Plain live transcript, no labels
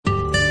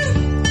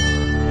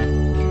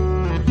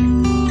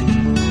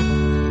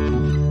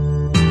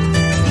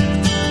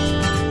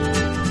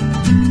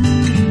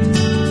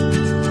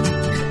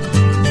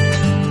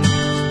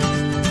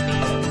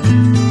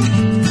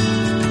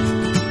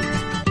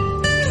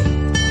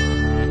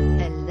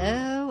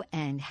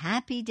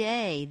happy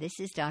day. This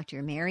is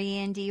Dr. Mary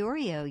Ann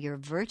Diorio, your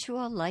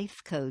virtual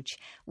life coach,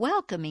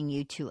 welcoming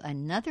you to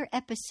another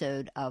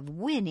episode of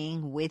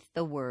Winning with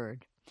the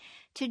Word.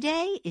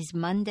 Today is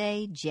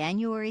Monday,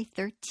 January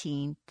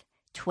 13th,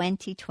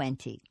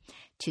 2020.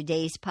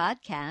 Today's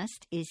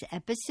podcast is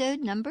episode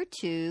number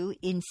 2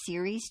 in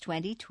Series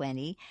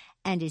 2020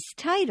 and is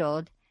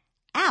titled,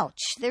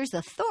 Ouch, There's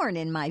a Thorn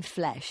in My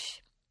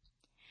Flesh.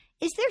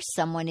 Is there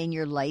someone in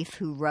your life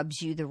who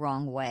rubs you the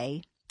wrong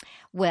way?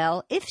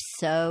 Well, if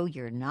so,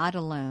 you're not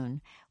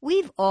alone.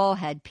 We've all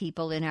had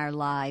people in our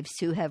lives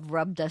who have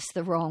rubbed us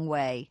the wrong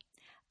way.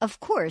 Of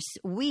course,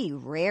 we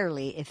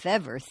rarely, if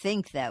ever,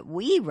 think that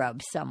we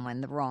rub someone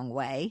the wrong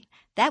way.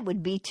 That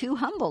would be too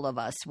humble of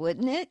us,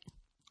 wouldn't it?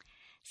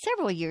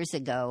 Several years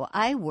ago,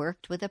 I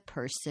worked with a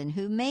person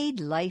who made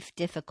life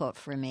difficult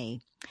for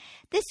me.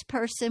 This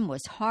person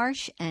was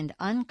harsh and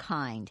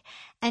unkind,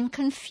 and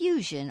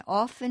confusion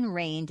often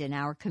reigned in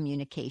our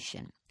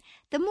communication.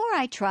 The more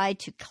I tried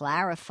to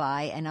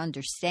clarify and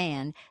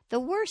understand, the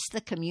worse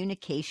the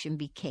communication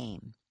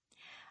became.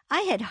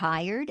 I had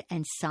hired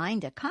and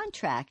signed a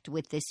contract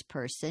with this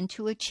person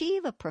to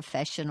achieve a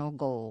professional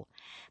goal,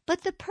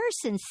 but the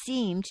person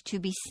seemed to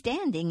be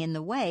standing in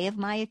the way of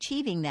my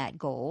achieving that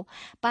goal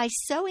by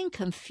sowing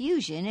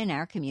confusion in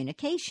our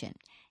communication.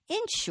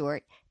 In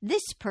short,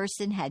 this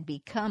person had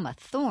become a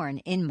thorn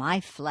in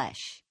my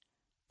flesh,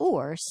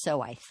 or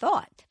so I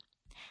thought.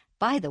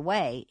 By the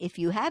way, if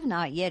you have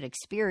not yet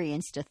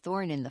experienced a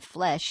thorn in the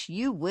flesh,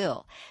 you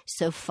will,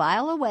 so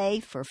file away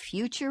for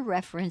future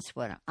reference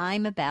what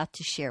I'm about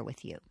to share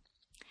with you.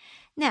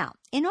 Now,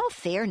 in all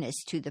fairness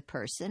to the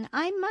person,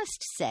 I must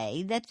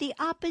say that the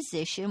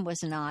opposition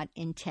was not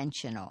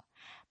intentional,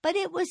 but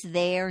it was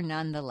there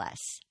nonetheless.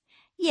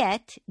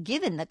 Yet,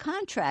 given the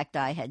contract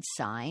I had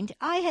signed,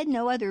 I had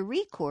no other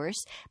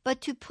recourse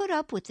but to put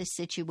up with the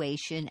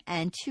situation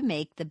and to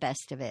make the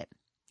best of it.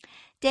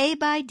 Day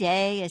by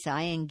day, as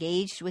I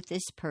engaged with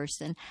this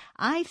person,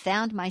 I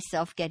found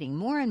myself getting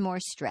more and more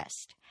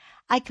stressed.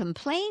 I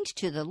complained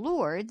to the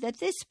Lord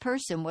that this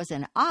person was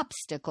an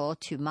obstacle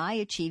to my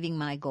achieving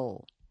my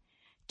goal.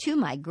 To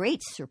my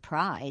great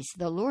surprise,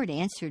 the Lord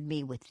answered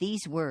me with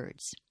these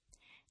words,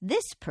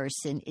 "This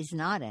person is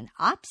not an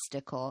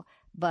obstacle,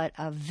 but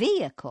a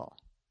vehicle."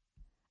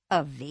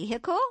 A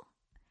vehicle?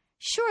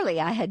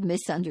 Surely I had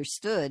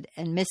misunderstood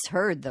and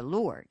misheard the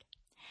Lord.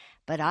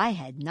 But I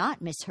had not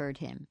misheard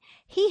him.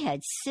 He had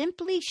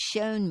simply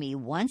shown me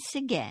once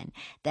again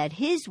that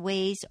his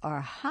ways are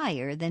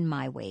higher than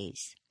my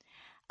ways.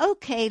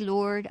 "Okay,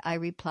 Lord," I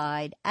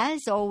replied,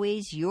 "as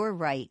always, you're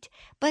right.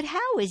 But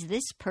how is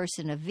this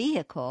person a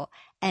vehicle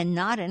and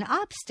not an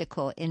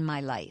obstacle in my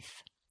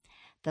life?"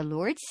 The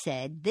Lord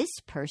said,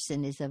 "This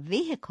person is a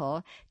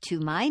vehicle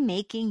to my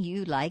making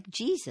you like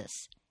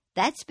Jesus."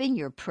 That's been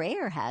your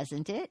prayer,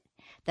 hasn't it?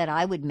 That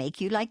I would make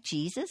you like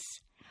Jesus?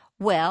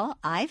 Well,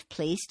 I've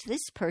placed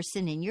this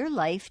person in your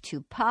life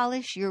to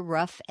polish your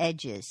rough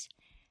edges.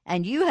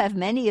 And you have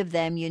many of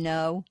them, you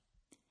know.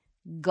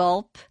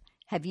 Gulp.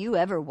 Have you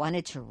ever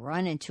wanted to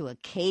run into a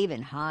cave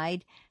and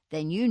hide?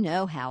 Then you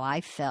know how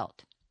I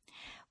felt.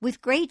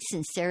 With great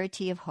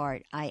sincerity of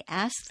heart, I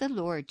asked the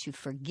Lord to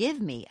forgive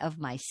me of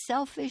my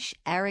selfish,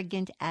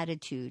 arrogant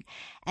attitude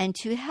and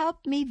to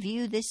help me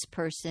view this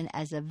person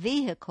as a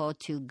vehicle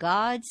to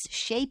God's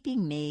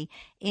shaping me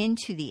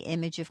into the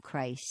image of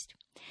Christ.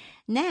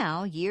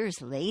 Now,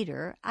 years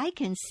later, I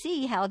can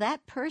see how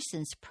that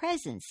person's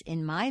presence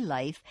in my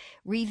life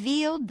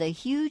revealed the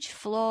huge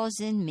flaws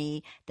in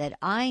me that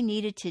I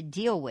needed to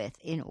deal with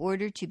in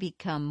order to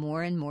become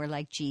more and more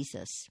like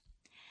Jesus.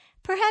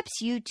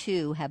 Perhaps you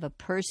too have a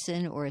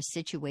person or a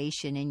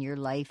situation in your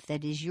life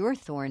that is your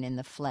thorn in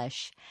the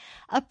flesh,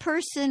 a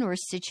person or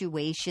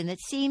situation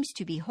that seems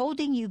to be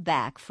holding you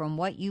back from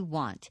what you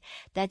want,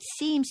 that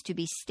seems to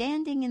be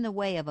standing in the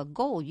way of a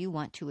goal you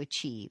want to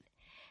achieve.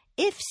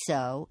 If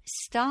so,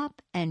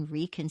 stop and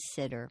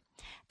reconsider.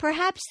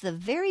 Perhaps the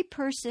very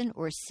person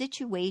or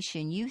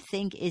situation you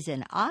think is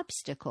an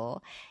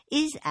obstacle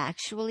is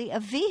actually a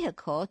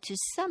vehicle to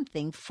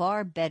something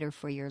far better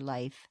for your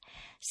life,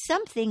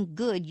 something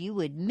good you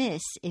would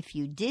miss if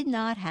you did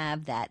not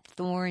have that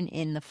thorn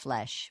in the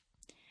flesh.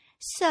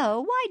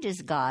 So, why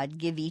does God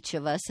give each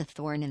of us a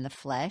thorn in the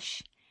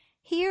flesh?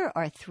 Here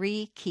are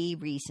 3 key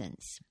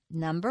reasons.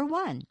 Number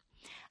 1.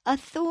 A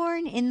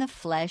thorn in the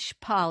flesh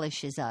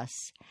polishes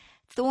us.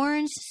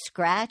 Thorns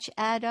scratch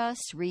at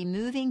us,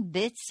 removing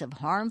bits of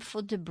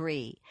harmful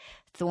debris.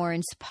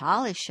 Thorns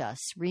polish us,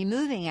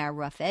 removing our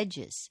rough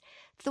edges.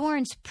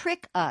 Thorns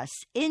prick us,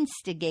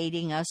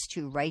 instigating us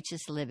to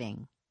righteous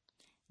living.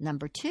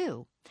 Number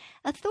 2,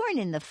 a thorn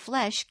in the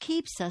flesh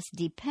keeps us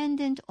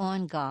dependent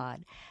on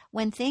God.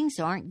 When things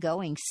aren't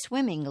going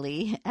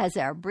swimmingly, as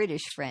our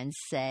British friends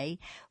say,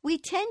 we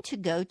tend to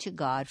go to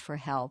God for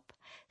help.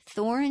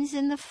 Thorns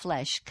in the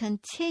flesh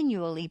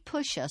continually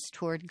push us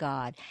toward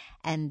God,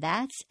 and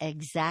that's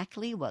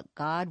exactly what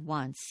God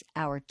wants,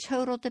 our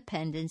total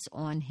dependence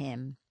on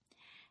Him.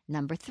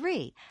 Number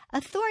 3,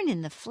 a thorn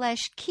in the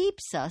flesh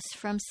keeps us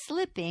from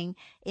slipping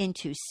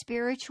into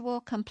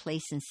spiritual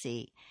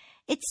complacency.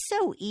 It's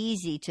so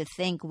easy to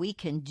think we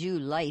can do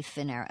life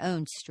in our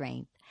own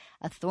strength.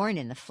 A thorn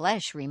in the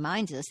flesh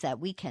reminds us that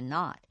we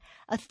cannot.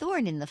 A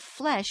thorn in the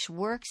flesh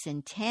works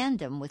in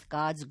tandem with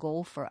God's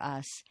goal for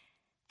us.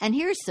 And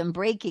here's some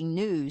breaking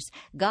news.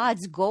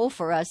 God's goal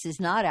for us is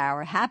not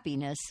our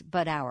happiness,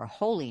 but our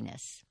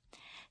holiness.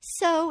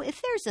 So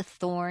if there's a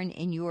thorn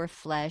in your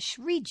flesh,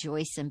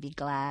 rejoice and be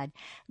glad.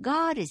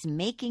 God is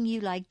making you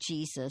like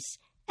Jesus,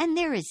 and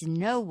there is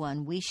no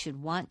one we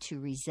should want to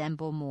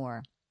resemble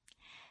more.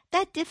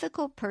 That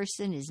difficult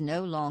person is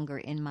no longer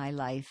in my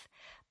life,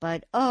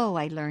 but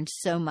I learned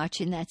so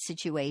much in that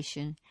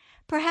situation.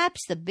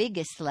 Perhaps the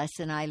biggest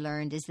lesson I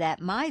learned is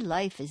that my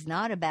life is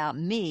not about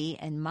me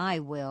and my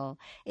will.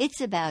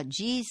 It's about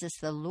Jesus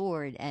the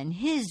Lord and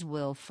His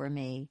will for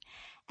me.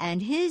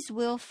 And His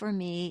will for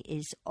me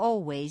is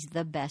always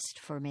the best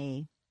for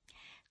me.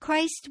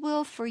 Christ's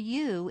will for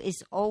you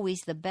is always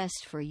the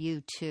best for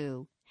you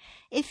too.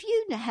 If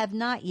you have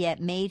not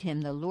yet made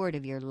Him the Lord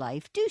of your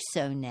life, do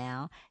so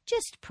now.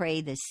 Just pray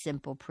this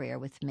simple prayer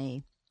with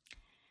me.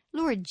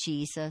 Lord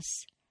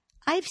Jesus,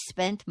 I've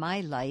spent my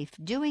life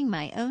doing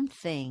my own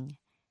thing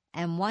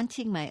and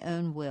wanting my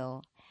own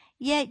will,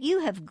 yet you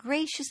have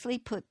graciously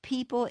put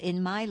people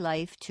in my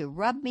life to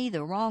rub me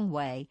the wrong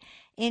way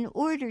in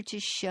order to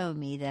show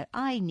me that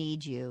I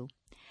need you.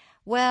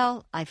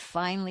 Well, I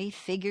finally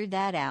figured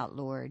that out,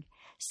 Lord.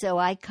 So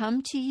I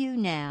come to you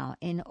now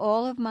in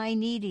all of my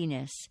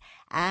neediness,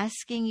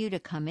 asking you to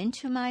come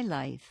into my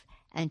life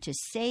and to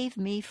save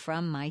me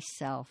from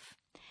myself.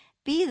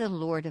 Be the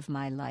Lord of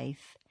my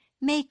life.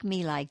 Make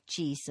me like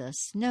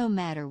Jesus, no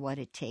matter what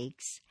it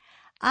takes.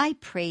 I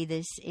pray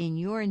this in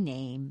your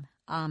name.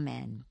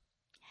 Amen.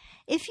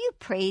 If you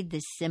prayed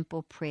this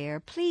simple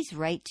prayer, please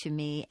write to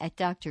me at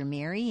Dr.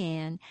 Mary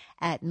Ann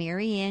at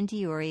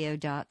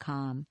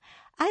mariannediorio.com.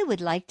 I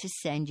would like to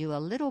send you a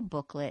little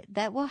booklet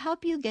that will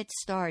help you get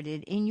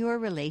started in your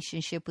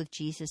relationship with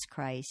Jesus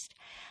Christ.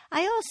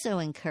 I also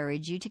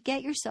encourage you to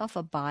get yourself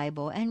a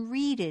Bible and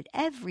read it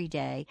every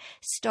day,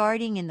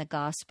 starting in the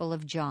Gospel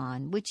of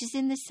John, which is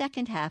in the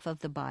second half of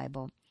the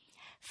Bible.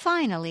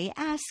 Finally,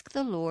 ask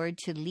the Lord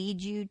to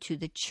lead you to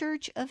the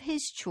church of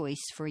His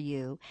choice for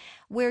you,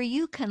 where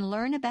you can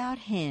learn about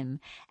Him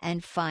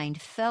and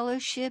find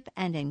fellowship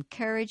and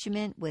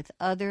encouragement with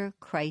other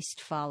Christ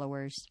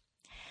followers.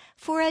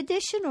 For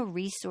additional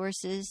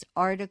resources,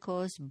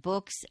 articles,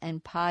 books,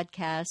 and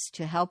podcasts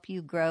to help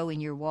you grow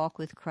in your walk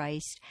with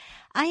Christ,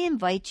 I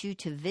invite you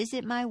to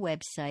visit my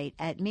website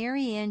at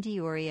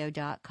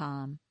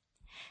mariannediorio.com.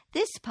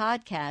 This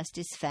podcast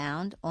is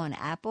found on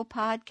Apple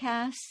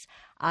Podcasts,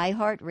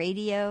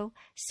 iHeartRadio,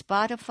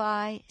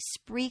 Spotify,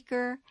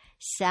 Spreaker,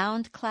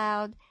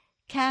 SoundCloud,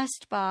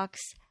 CastBox,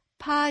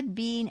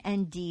 Podbean,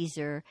 and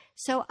Deezer,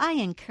 so I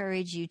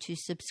encourage you to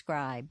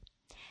subscribe.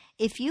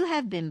 If you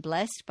have been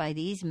blessed by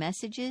these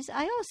messages,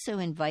 I also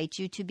invite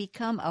you to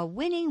become a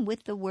Winning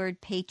with the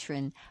Word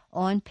patron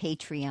on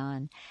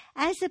Patreon.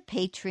 As a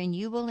patron,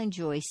 you will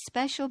enjoy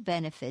special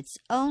benefits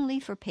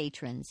only for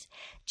patrons.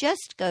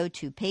 Just go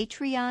to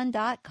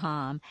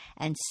patreon.com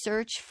and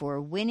search for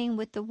Winning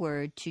with the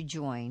Word to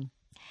join.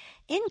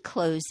 In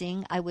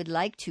closing, I would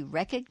like to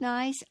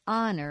recognize,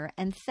 honor,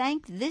 and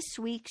thank this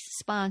week's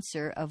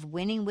sponsor of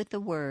Winning with the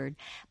Word,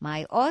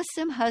 my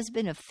awesome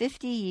husband of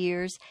 50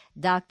 years,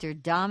 Dr.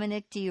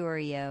 Dominic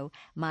Diorio,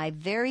 my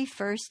very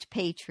first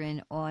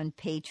patron on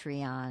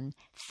Patreon.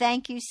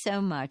 Thank you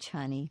so much,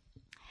 honey.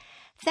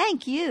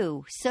 Thank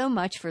you so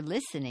much for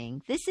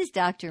listening. This is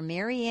Dr.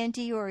 Mary Ann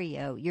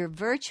Diorio, your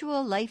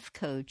virtual life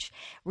coach,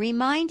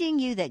 reminding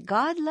you that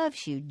God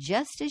loves you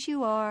just as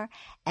you are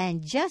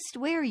and just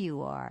where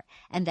you are,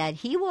 and that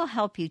He will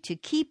help you to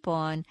keep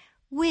on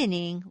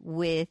winning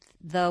with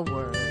the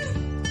Word.